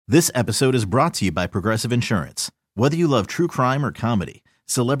This episode is brought to you by Progressive Insurance. Whether you love true crime or comedy,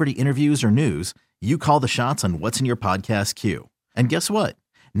 celebrity interviews or news, you call the shots on what's in your podcast queue. And guess what?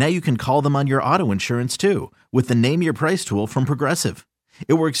 Now you can call them on your auto insurance too with the Name Your Price tool from Progressive.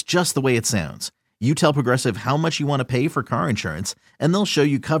 It works just the way it sounds. You tell Progressive how much you want to pay for car insurance, and they'll show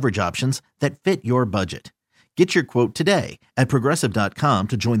you coverage options that fit your budget. Get your quote today at Progressive.com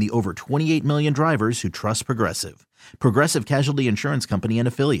to join the over 28 million drivers who trust Progressive. Progressive Casualty Insurance Company and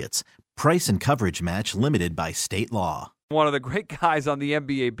Affiliates. Price and coverage match limited by state law. One of the great guys on the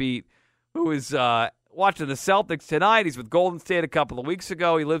NBA beat who is watching the Celtics tonight. He's with Golden State a couple of weeks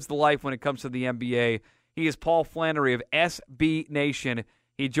ago. He lives the life when it comes to the NBA. He is Paul Flannery of SB Nation.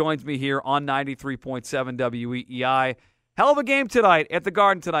 He joins me here on 93.7 WEEI. Hell of a game tonight at the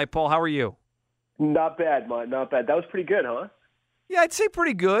Garden tonight, Paul. How are you? Not bad, Mike. Not bad. That was pretty good, huh? Yeah, I'd say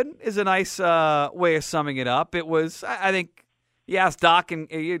pretty good is a nice way of summing it up. It was, I think, you asked Doc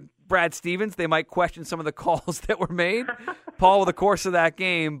and Brad Stevens, they might question some of the calls that were made, Paul, with the course of that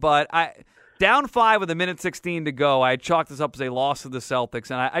game. But down 5 with a minute 16 to go, I chalked this up as a loss to the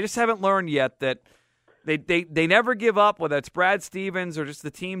Celtics. And I just haven't learned yet that they never give up, whether it's Brad Stevens or just the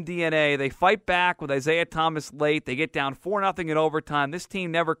team DNA. They fight back with Isaiah Thomas late. They get down 4-0 in overtime. This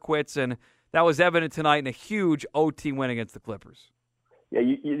team never quits, and that was evident tonight in a huge OT win against the Clippers. Yeah,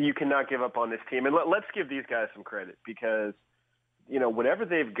 you cannot give up on this team. And let's give these guys some credit because, you know, whatever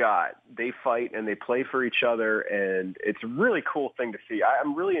they've got, they fight and they play for each other, and it's a really cool thing to see.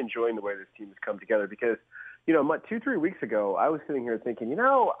 I'm really enjoying the way this team has come together because, you know, 2-3 weeks ago, I was sitting here thinking, you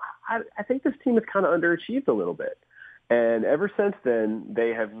know, I think this team has kind of underachieved a little bit. And ever since then,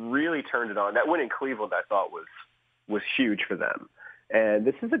 they have really turned it on. That win in Cleveland, I thought, was huge for them. And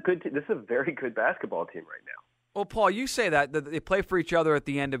this is a very good basketball team right now. Well, Paul, you say that they play for each other at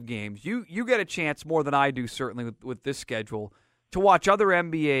the end of games. You get a chance more than I do, certainly, with this schedule, to watch other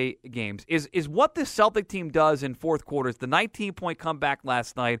NBA games. Is what this Celtic team does in fourth quarters, the 19-point comeback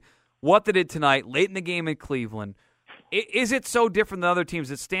last night, what they did tonight, late in the game in Cleveland, is it so different than other teams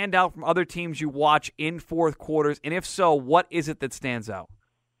that stand out from other teams you watch in fourth quarters? And if so, what is it that stands out?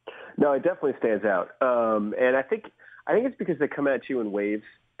 No, it definitely stands out. And I think it's because they come at you in waves.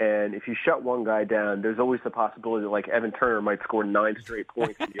 And if you shut one guy down, there's always the possibility that, like, Evan Turner might score 9 straight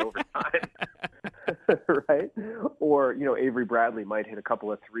points in the overtime, right? Or, you know, Avery Bradley might hit a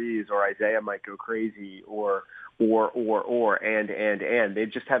couple of threes, or Isaiah might go crazy, or, and. They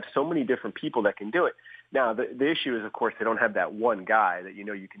just have so many different people that can do it. Now, the issue is, of course, they don't have that one guy that, you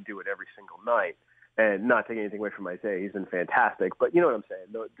know, you can do it every single night. And not taking anything away from Isaiah, he's been fantastic. But you know what I'm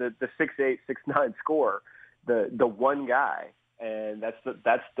saying? The 6'8", 6'9" scorer, the one guy. And that's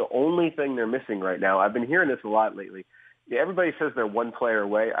the only thing they're missing right now. I've been hearing this a lot lately. Yeah, everybody says they're one player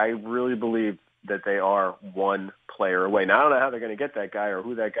away. I really believe that they are one player away. Now, I don't know how they're going to get that guy or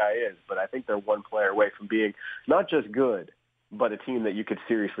who that guy is, but I think they're one player away from being not just good, but a team that you could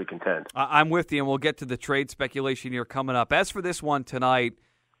seriously contend. I'm with you, and we'll get to the trade speculation here coming up. As for this one tonight,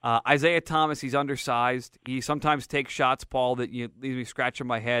 Isaiah Thomas, he's undersized. He sometimes takes shots, Paul, that leave me scratching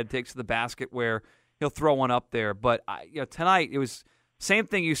my head, takes to the basket where he'll throw one up there. But tonight, it was same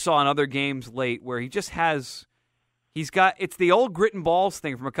thing you saw in other games late where he just it's the old grit and balls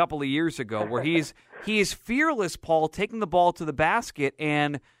thing from a couple of years ago where he is fearless, Paul, taking the ball to the basket.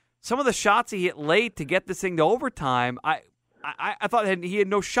 And some of the shots he hit late to get this thing to overtime, I thought he had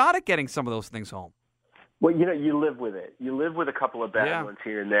no shot at getting some of those things home. Well, you know, you live with it. You live with a couple of bad ones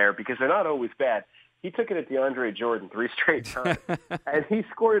here and there because they're not always bad. He took it at DeAndre Jordan 3 straight times, and he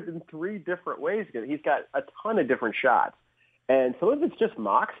scored in 3 different ways. He's got a ton of different shots, and some of it's just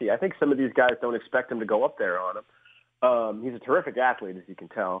moxie. I think some of these guys don't expect him to go up there on him. He's a terrific athlete, as you can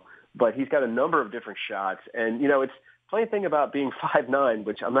tell, but he's got a number of different shots. And, you know, it's funny thing about being 5'9",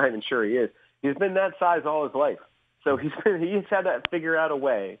 which I'm not even sure he is, he's been that size all his life. So he's had to figure out a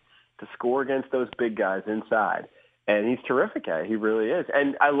way to score against those big guys inside, and he's terrific at it. He really is.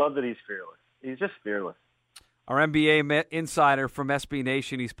 And I love that he's fearless. He's just fearless. Our NBA insider from SB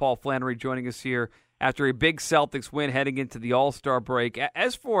Nation, he's Paul Flannery, joining us here after a big Celtics win heading into the All-Star break.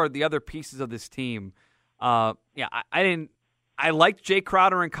 As for the other pieces of this team, I liked Jay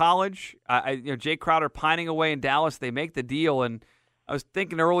Crowder in college. Jay Crowder pining away in Dallas. They make the deal, and I was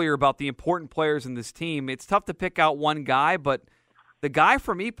thinking earlier about the important players in this team. It's tough to pick out one guy, but the guy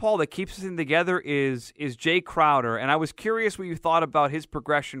for me, Paul, that keeps us together is Jay Crowder. And I was curious what you thought about his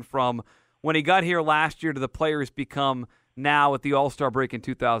progression from when he got here last year to the player he's become now at the All-Star break in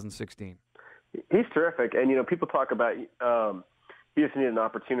 2016. He's terrific. And, you know, people talk about he just needed an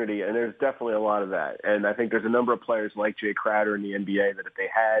opportunity, and there's definitely a lot of that. And I think there's a number of players like Jay Crowder in the NBA that if they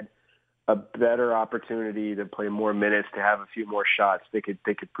had a better opportunity to play more minutes, to have a few more shots they could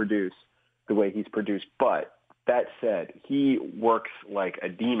produce the way he's produced. But that said, he works like a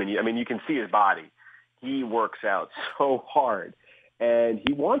demon. I mean, you can see his body. He works out so hard, and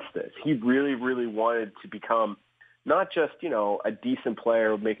he wants this. He really, really wanted to become not just, a decent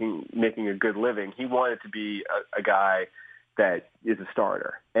player making a good living. He wanted to be a guy that is a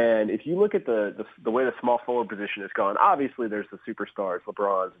starter. And if you look at the way the small forward position has gone, obviously there's the superstars,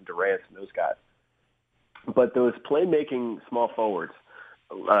 LeBrons and Durant and those guys. But those playmaking small forwards,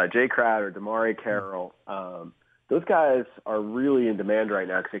 Jay Crowder, DeMarre Carroll, those guys are really in demand right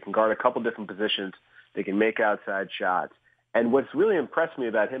now because they can guard a couple different positions. They can make outside shots. And what's really impressed me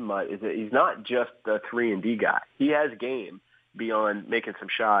about him, Mutt, is that he's not just a 3-and-D guy. He has game beyond making some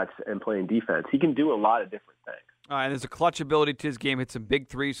shots and playing defense. He can do a lot of different things. And there's a clutch ability to his game. Hit some big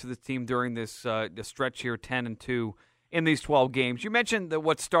threes for this team during this stretch here, 10-2 in these 12 games. You mentioned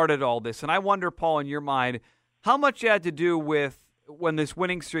what started all this, and I wonder, Paul, in your mind, how much you had to do with when this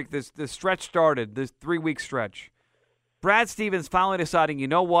winning streak, this stretch started, this 3-week stretch. Brad Stevens finally deciding, you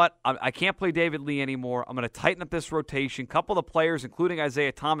know what, I can't play David Lee anymore. I'm going to tighten up this rotation. A couple of the players, including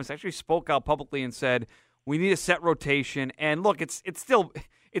Isaiah Thomas, actually spoke out publicly and said, we need a set rotation. And look, it's still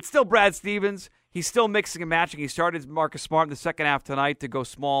Brad Stevens. He's still mixing and matching. He started Marcus Smart in the second half tonight to go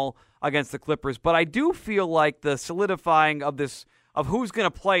small against the Clippers. But I do feel like the solidifying of who's going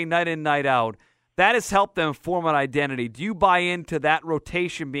to play night in, night out, that has helped them form an identity. Do you buy into that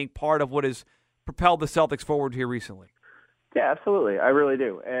rotation being part of what has propelled the Celtics forward here recently? Yeah, absolutely. I really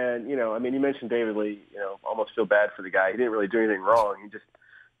do. And, you mentioned David Lee, almost feel bad for the guy. He didn't really do anything wrong. He just,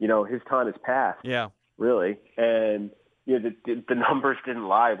 his time has passed. Yeah. Really. And, the numbers didn't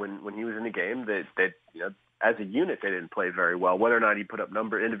lie when he was in the game that as a unit, they didn't play very well, whether or not he put up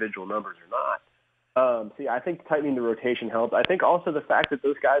individual numbers or not. I think tightening the rotation helped. I think also the fact that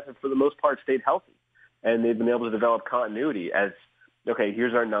those guys have, for the most part, stayed healthy, and they've been able to develop continuity as, okay,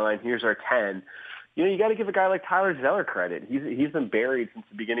 here's our 9, here's our 10. You got to give a guy like Tyler Zeller credit. He's been buried since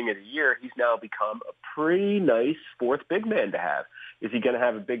the beginning of the year. He's now become a pretty nice fourth big man to have. Is he going to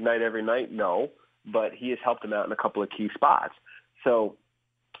have a big night every night? No, but he has helped him out in a couple of key spots. So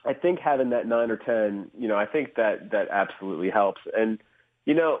I think having that 9 or 10, I think that absolutely helps. And,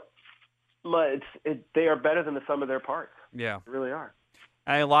 they are better than the sum of their parts. Yeah. They really are.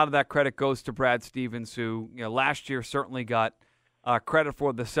 And a lot of that credit goes to Brad Stevens, who last year certainly got credit for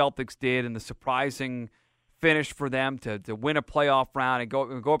what the Celtics did and the surprising finish for them to win a playoff round and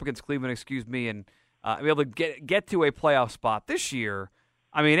go up against Cleveland, and be able to get to a playoff spot this year.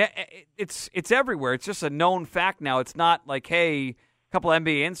 I mean, it's everywhere. It's just a known fact now. It's not like, hey, a couple of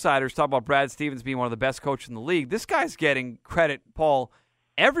NBA insiders talk about Brad Stevens being one of the best coaches in the league. This guy's getting credit, Paul,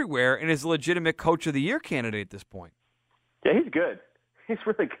 everywhere, and is a legitimate Coach of the Year candidate at this point. Yeah, he's good. He's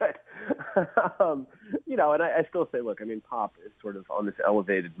really good. And I still say, look, Pop is sort of on this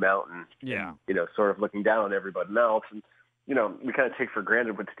elevated mountain. Yeah. And, sort of looking down on everybody else. And, we kind of take for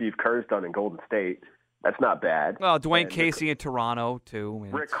granted what Steve Kerr's done in Golden State. That's not bad. Well, Dwayne Casey in Toronto, too.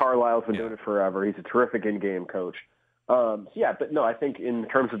 Rick Carlisle's been doing it forever. He's a terrific in-game coach. But no, I think in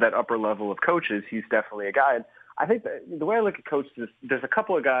terms of that upper level of coaches, he's definitely a guy. And I think that the way I look at coaches is there's a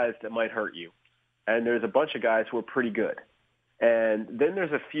couple of guys that might hurt you, and there's a bunch of guys who are pretty good. And then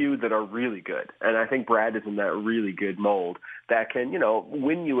there's a few that are really good. And I think Brad is in that really good mold that can,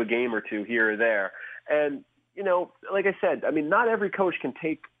 win you a game or two here or there. And, like I said, not every coach can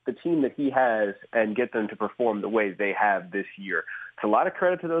take the team that he has and get them to perform the way they have this year. It's a lot of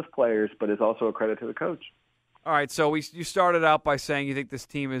credit to those players, but it's also a credit to the coach. All right, so you started out by saying you think this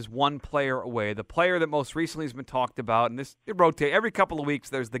team is one player away. The player that most recently has been talked about, and it rotates every couple of weeks,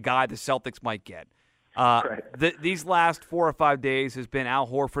 there's the guy the Celtics might get. Right. These last 4 or 5 days has been Al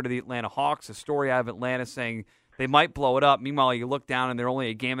Horford of the Atlanta Hawks, a story out of Atlanta saying they might blow it up. Meanwhile, you look down and they're only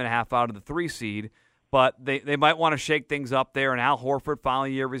a game and a half out of the 3 seed, but they might want to shake things up there, and Al Horford, final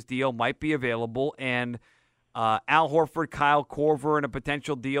year of his deal, might be available. And Al Horford, Kyle Korver, and a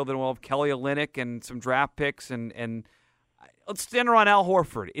potential deal that will have Kelly Olynyk and some draft picks. And let's center on Al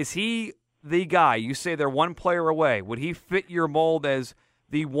Horford. Is he the guy? You say they're one player away. Would he fit your mold as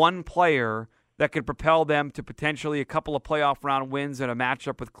the one player that could propel them to potentially a couple of playoff round wins and a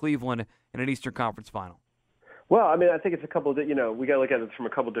matchup with Cleveland in an Eastern Conference final? Well, I think it's a couple of, we got to look at it from a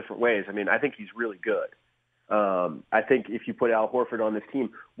couple of different ways. I think he's really good. I think if you put Al Horford on this team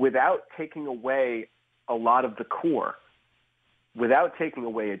without taking away a lot of the core, without taking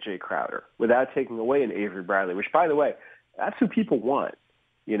away a Jay Crowder, without taking away an Avery Bradley, which, by the way, that's who people want.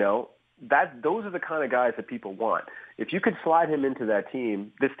 Those are the kind of guys that people want. If you could slide him into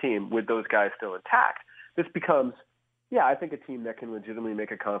this team with those guys still intact, this becomes Yeah, I think a team that can legitimately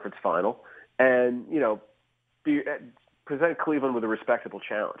make a conference final and, present Cleveland with a respectable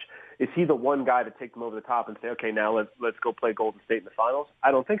challenge. Is he the one guy to take them over the top and say, okay, now let's go play Golden State in the finals?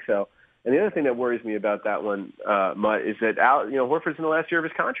 I don't think so. And the other thing that worries me about that one, Mutt, is that Horford's in the last year of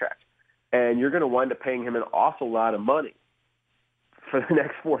his contract, and you're going to wind up paying him an awful lot of money for the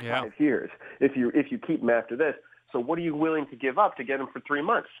next 4 or 5 years if you keep him after this. So what are you willing to give up to get him for 3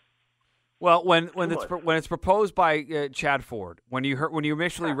 months? Well, when it's proposed by Chad Ford, when you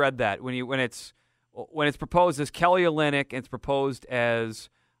initially read that, when it's proposed as Kelly Olynyk, and it's proposed as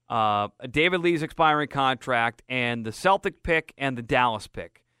David Lee's expiring contract and the Celtic pick and the Dallas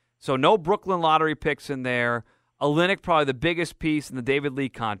pick. So no Brooklyn lottery picks in there. Olynyk probably the biggest piece in the David Lee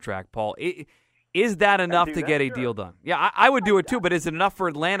contract, Paul. Is that enough to get a deal done? Yeah, I would do it too, but is it enough for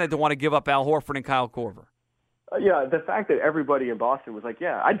Atlanta to want to give up Al Horford and Kyle Korver? Yeah, the fact that everybody in Boston was like,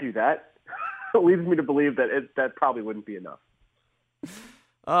 yeah, I'd do that, leads me to believe that that probably wouldn't be enough.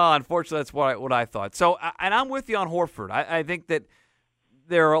 Unfortunately, that's what I thought. So, and I'm with you on Horford. I think that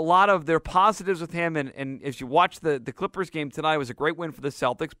there are a lot of positives with him, and if you watch the Clippers game tonight, it was a great win for the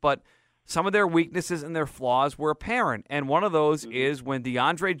Celtics, but some of their weaknesses and their flaws were apparent, and one of those is when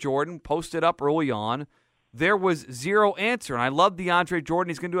DeAndre Jordan posted up early on, there was zero answer, and I love DeAndre Jordan.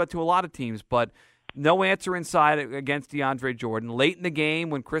 He's going to do that to a lot of teams, but no answer inside against DeAndre Jordan. Late in the game,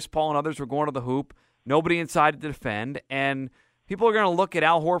 when Chris Paul and others were going to the hoop, nobody inside to defend, and people are going to look at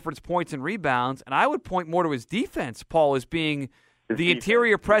Al Horford's points and rebounds, and I would point more to his defense, Paul, as being the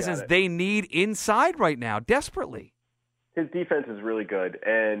interior presence they need inside right now, desperately. His defense is really good,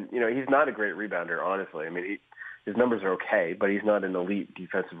 and he's not a great rebounder, honestly. I mean, his numbers are okay, but he's not an elite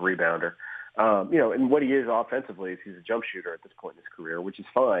defensive rebounder. And what he is offensively is he's a jump shooter at this point in his career, which is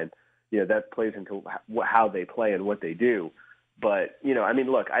fine. That plays into how they play and what they do. But,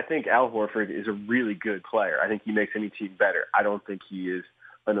 look, I think Al Horford is a really good player. I think he makes any team better. I don't think he is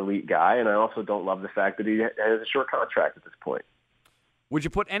an elite guy, and I also don't love the fact that he has a short contract at this point. Would you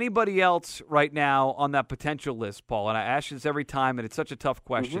put anybody else right now on that potential list, Paul? And I ask you this every time, and it's such a tough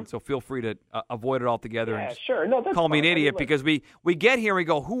question, so feel free to avoid it altogether. Yeah, sure. No, that's call me fine. an idiot because we get here and we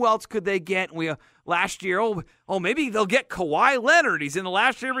go, who else could they get? And we last year, maybe they'll get Kawhi Leonard. He's in the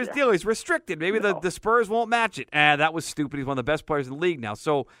last year of his deal. He's restricted. Maybe the Spurs won't match it. That was stupid. He's one of the best players in the league now.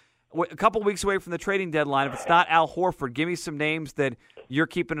 So a couple weeks away from the trading deadline, if it's not Al Horford, give me some names that you're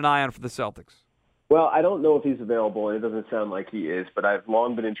keeping an eye on for the Celtics. Well, I don't know if he's available, and it doesn't sound like he is, but I've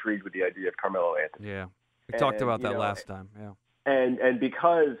long been intrigued with the idea of Carmelo Anthony. Yeah, we talked about that last time, yeah. And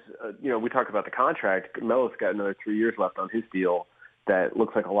because, we talked about the contract, Carmelo's got another 3 years left on his deal that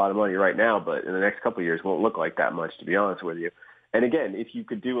looks like a lot of money right now, but in the next couple of years won't look like that much, to be honest with you. And again, if you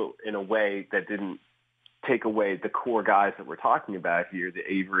could do it in a way that didn't take away the core guys that we're talking about here, the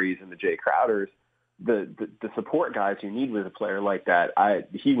Averys and the Jay Crowders, the support guys you need with a player like that,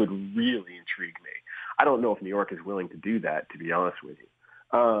 he would really intrigue me. I don't know if New York is willing to do that, to be honest with you.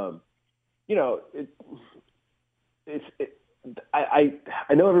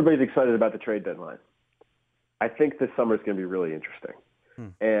 I know everybody's excited about the trade deadline. I think this summer is going to be really interesting.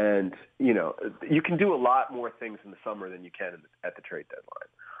 And, you can do a lot more things in the summer than you can at the trade deadline.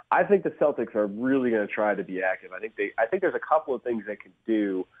 I think the Celtics are really going to try to be active. I think there's a couple of things they can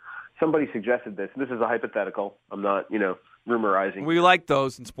do. Somebody suggested this. This is a hypothetical. I'm not, rumorizing. We like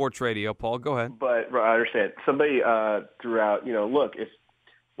those in sports radio, Paul. Go ahead. But I understand. Somebody threw out,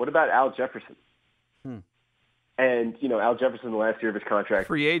 what about Al Jefferson? And, Al Jefferson, the last year of his contract.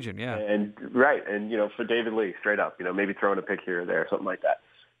 Free agent, yeah. And for David Lee, straight up, maybe throwing a pick here or there, something like that.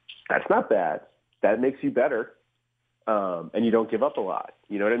 That's not bad. That makes you better. And you don't give up a lot.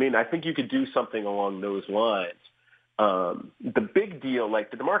 You know what I mean? I think you could do something along those lines. The big deal,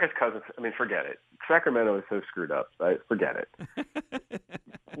 like the DeMarcus Cousins, forget it. Sacramento is so screwed up. Forget it.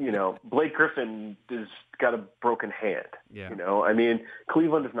 Blake Griffin has got a broken hand. Yeah.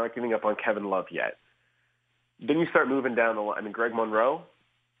 Cleveland is not giving up on Kevin Love yet. Then you start moving down the line. Greg Monroe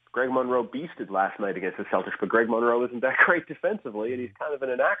beasted last night against the Celtics, but Greg Monroe isn't that great defensively, and he's kind of an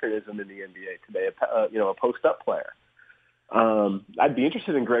anachronism in the NBA today, a post-up player. I'd be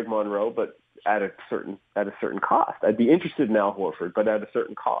interested in Greg Monroe, but at a certain cost. I'd be interested in Al Horford, but at a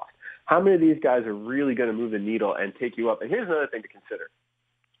certain cost. How many of these guys are really going to move the needle and take you up? And here's another thing to consider.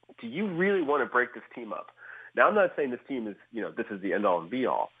 Do you really want to break this team up? Now, I'm not saying this team is, this is the end-all and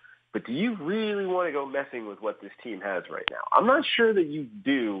be-all, but do you really want to go messing with what this team has right now? I'm not sure that you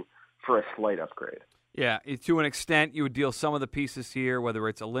do for a slight upgrade. Yeah, to an extent, you would deal some of the pieces here, whether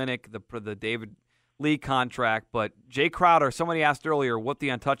it's Olynyk, the David Lee contract, but Jay Crowder, somebody asked earlier what the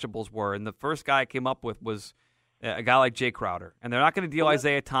untouchables were, and the first guy I came up with was a guy like Jay Crowder. And they're not going to deal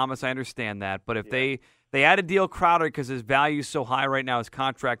Isaiah Thomas, I understand that, but if they They had to deal Crowder because his value is so high right now, his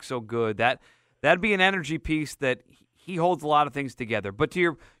contract's so good. That'd be an energy piece that he holds a lot of things together. But to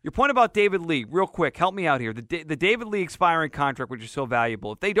your point about David Lee, real quick, help me out here. The David Lee expiring contract, which is so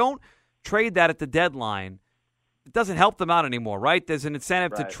valuable, if they don't trade that at the deadline, it doesn't help them out anymore, right? There's an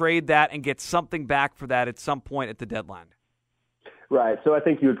incentive to trade that and get something back for that at some point at the deadline. Right. So I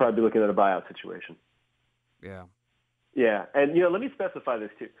think you would probably be looking at a buyout situation. Yeah. Yeah. And, let me specify this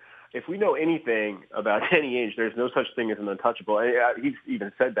too. If we know anything about Danny Ainge, there's no such thing as an untouchable. And he's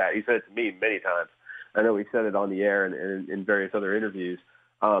even said that. He said it to me many times. I know he said it on the air and in various other interviews.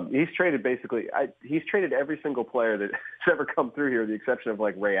 He's traded he's traded every single player that's ever come through here, with the exception of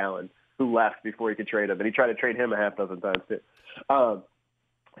like Ray Allen, who left before he could trade him. And he tried to trade him a half dozen times too.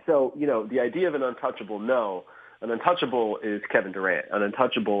 So, the idea of an untouchable, no. An untouchable is Kevin Durant. An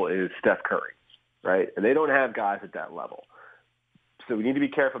untouchable is Steph Curry, right? And they don't have guys at that level. So we need to be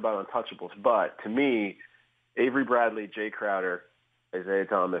careful about untouchables. But to me, Avery Bradley, Jay Crowder, Isaiah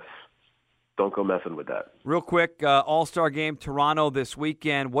Thomas, don't go messing with that. Real quick, All-Star Game, Toronto this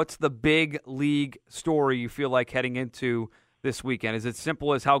weekend. What's the big league story you feel like heading into this weekend? Is it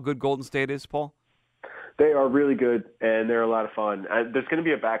simple as how good Golden State is, Paul? They are really good, and they're a lot of fun. There's going to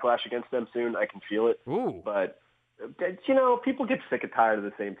be a backlash against them soon. I can feel it. Ooh. But, people get sick and tired of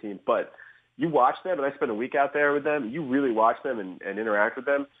the same team. But you watch them, and I spent a week out there with them. You really watch them and interact with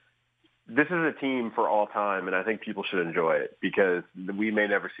them. This is a team for all time, and I think people should enjoy it because we may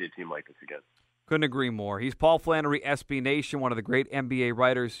never see a team like this again. Couldn't agree more. He's Paul Flannery, SB Nation, one of the great NBA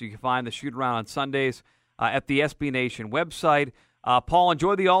writers. You can find the shoot-around on Sundays at the SB Nation website. Paul,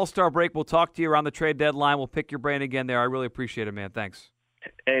 enjoy the All-Star break. We'll talk to you around the trade deadline. We'll pick your brain again there. I really appreciate it, man. Thanks.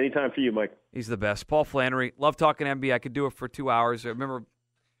 Anytime for you, Mike. He's the best. Paul Flannery. Love talking NBA. I could do it for 2 hours. I remember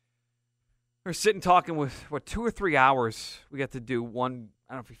we were sitting talking with, 2 or 3 hours. We got to do one.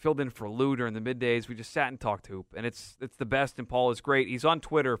 I don't know if he filled in for Lou during the middays. We just sat and talked hoop, and it's the best, and Paul is great. He's on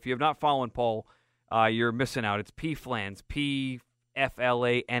Twitter. If you have not followed Paul, you're missing out. It's PFlans,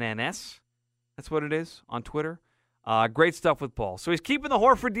 PFLANNS. That's what it is on Twitter. Great stuff with Paul. So he's keeping the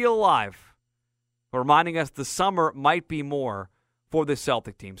Horford deal alive, but reminding us the summer might be more for this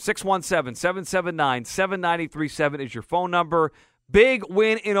Celtic team. 617-779-7937 is your phone number. Big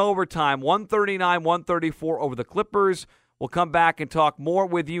win in overtime, 139-134 over the Clippers. We'll come back and talk more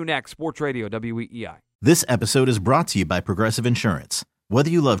with you next. Sports Radio, WEEI. This episode is brought to you by Progressive Insurance.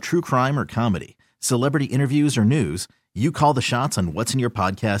 Whether you love true crime or comedy, celebrity interviews or news, you call the shots on what's in your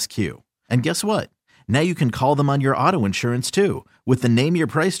podcast queue. And guess what? Now you can call them on your auto insurance too with the Name Your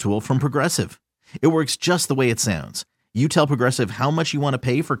Price tool from Progressive. It works just the way it sounds. You tell Progressive how much you want to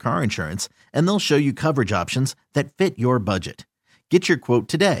pay for car insurance, and they'll show you coverage options that fit your budget. Get your quote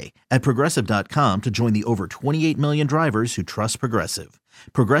today at Progressive.com to join the over 28 million drivers who trust Progressive.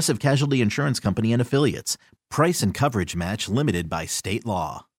 Progressive Casualty Insurance Company and Affiliates. Price and coverage match limited by state law.